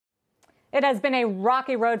It has been a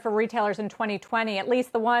rocky road for retailers in 2020, at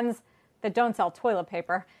least the ones that don't sell toilet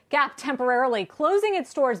paper. Gap temporarily closing its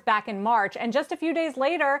stores back in March, and just a few days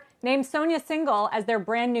later named Sonia Singhal as their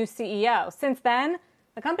brand new CEO. Since then,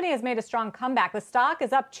 the company has made a strong comeback. The stock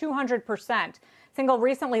is up 200%. Singhal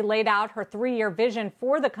recently laid out her 3-year vision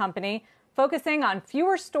for the company, focusing on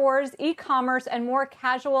fewer stores, e-commerce, and more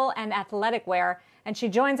casual and athletic wear. And she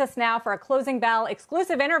joins us now for a Closing Bell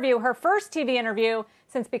exclusive interview, her first TV interview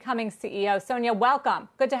since becoming CEO. Sonia, welcome.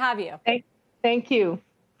 Good to have you. Thank you.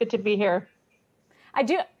 Good to be here. I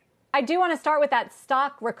do want to start with that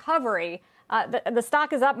stock recovery. The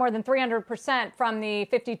stock is up more than 300% from the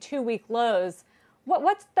 52-week lows.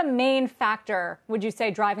 What's the main factor, would you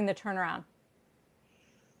say, driving the turnaround?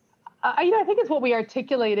 I think it's what we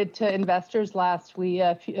articulated to investors last week,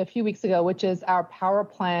 a few weeks ago, which is our Power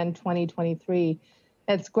Plan 2023.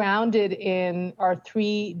 It's grounded in our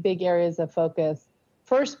 3 big areas of focus.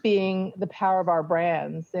 First being the power of our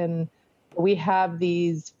brands. And we have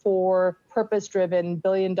these 4 purpose-driven,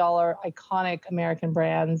 billion-dollar, iconic American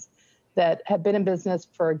brands that have been in business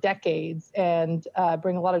for decades and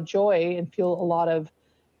bring a lot of joy and fuel a lot of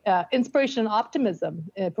inspiration and optimism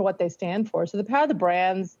for what they stand for. So the power of the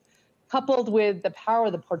brands, coupled with the power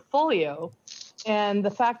of the portfolio and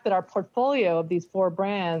the fact that our portfolio of these 4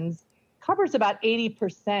 brands covers about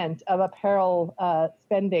 80% of apparel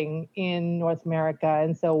spending in North America.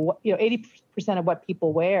 And so, 80% of what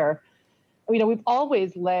people wear. We've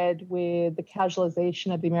always led with the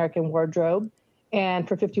casualization of the American wardrobe. And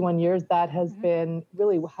for 51 years, that has been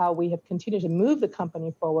really how we have continued to move the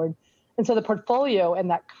company forward. And so the portfolio and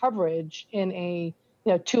that coverage in a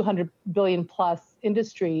 200 billion plus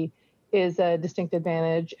industry is a distinct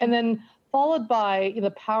advantage. And then followed by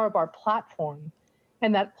the power of our platform.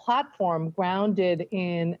 And that platform grounded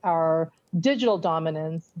in our digital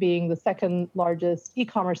dominance, being the 2nd largest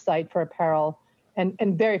e-commerce site for apparel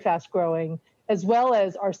and very fast growing, as well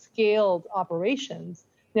as our scaled operations.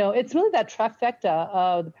 It's really that trifecta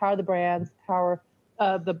of the power of the brands, power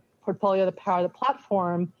of the portfolio, the power of the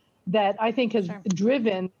platform that I think has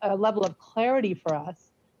driven a level of clarity for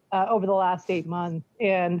us over the last 8 months.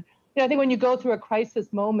 And I think when you go through a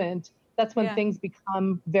crisis moment, that's when things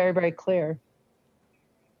become very, very clear.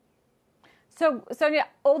 So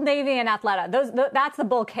Old Navy and Athleta, that's the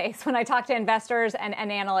bull case when I talk to investors and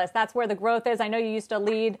analysts. That's where the growth is. I know you used to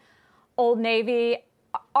lead Old Navy.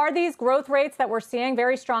 Are these growth rates that we're seeing,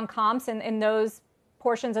 very strong comps in those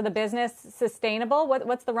portions of the business, sustainable?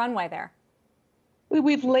 What's the runway there?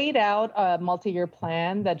 We've laid out a multi-year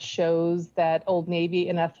plan that shows that Old Navy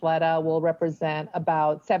and Athleta will represent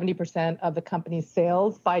about 70% of the company's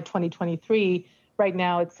sales by 2023. Right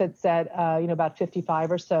now, it sits at about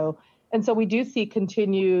 55 or so. And so we do see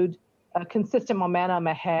continued consistent momentum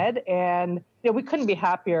ahead. And we couldn't be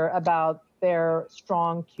happier about their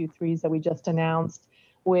strong Q3s that we just announced,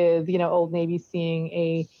 with Old Navy seeing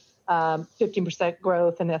a 15%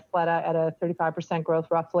 growth and Athleta at a 35% growth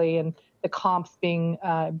roughly, and the comps being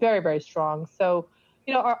very, very strong. So,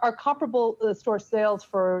 our comparable store sales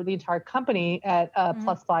for the entire company at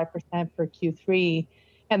plus 5% for Q3,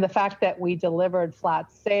 and the fact that we delivered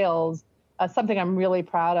flat sales, something I'm really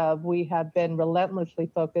proud of. We have been relentlessly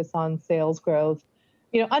focused on sales growth,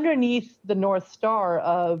 underneath the North Star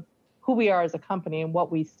of who we are as a company and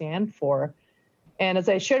what we stand for. And as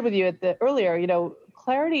I shared with you earlier,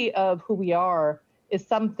 clarity of who we are is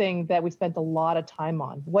something that we spent a lot of time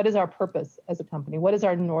on. What is our purpose as a company? What is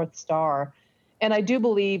our North Star? And I do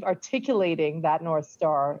believe articulating that North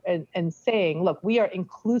Star and saying, look, we are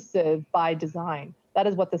inclusive by design. That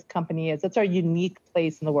is what this company is. It's our unique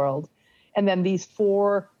place in the world. And then these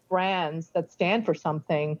 4 brands that stand for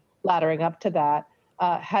something, laddering up to that,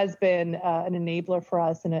 has been an enabler for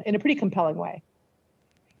us in a pretty compelling way.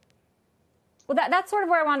 Well, that's sort of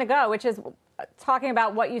where I want to go, which is talking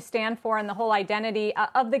about what you stand for and the whole identity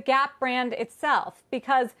of the Gap brand itself.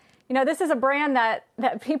 Because, this is a brand that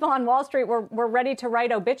people on Wall Street were ready to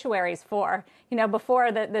write obituaries for,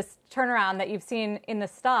 before this turnaround that you've seen in the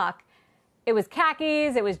stock. It was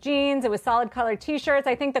khakis, it was jeans, it was solid colored T-shirts.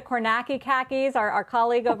 I think the Kornacki khakis, our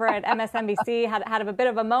colleague over at MSNBC, had a bit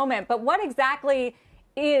of a moment. But what exactly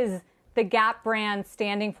is the Gap brand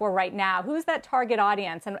standing for right now? Who's that target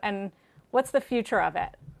audience, and what's the future of it?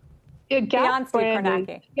 Beyond Steve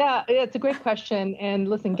Kornacki. It's a great question. And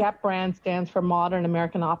listen, Gap brand stands for modern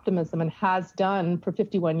American optimism and has done for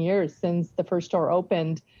 51 years since the first store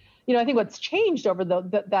opened. I think what's changed over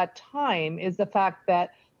that time is the fact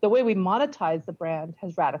that the way we monetize the brand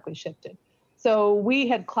has radically shifted. So we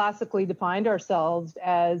had classically defined ourselves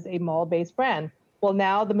as a mall-based brand. Well,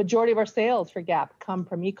 now the majority of our sales for Gap come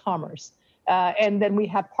from e-commerce. And then we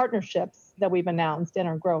have partnerships that we've announced and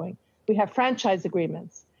are growing. We have franchise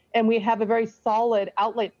agreements, and we have a very solid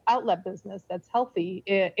outlet business that's healthy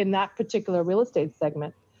in that particular real estate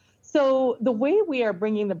segment. So the way we are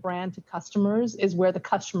bringing the brand to customers is where the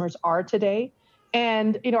customers are today.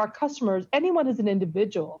 And, our customers, anyone as an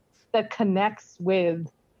individual that connects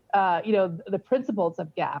with, the principles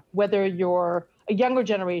of Gap, whether you're a younger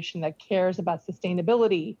generation that cares about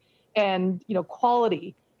sustainability and,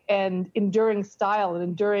 quality and enduring style and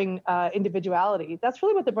enduring individuality, that's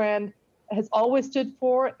really what the brand has always stood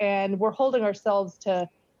for. And we're holding ourselves to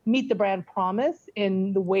meet the brand promise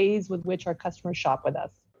in the ways with which our customers shop with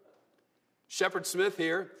us. Shepard Smith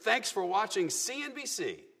here. Thanks for watching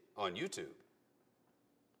CNBC on YouTube.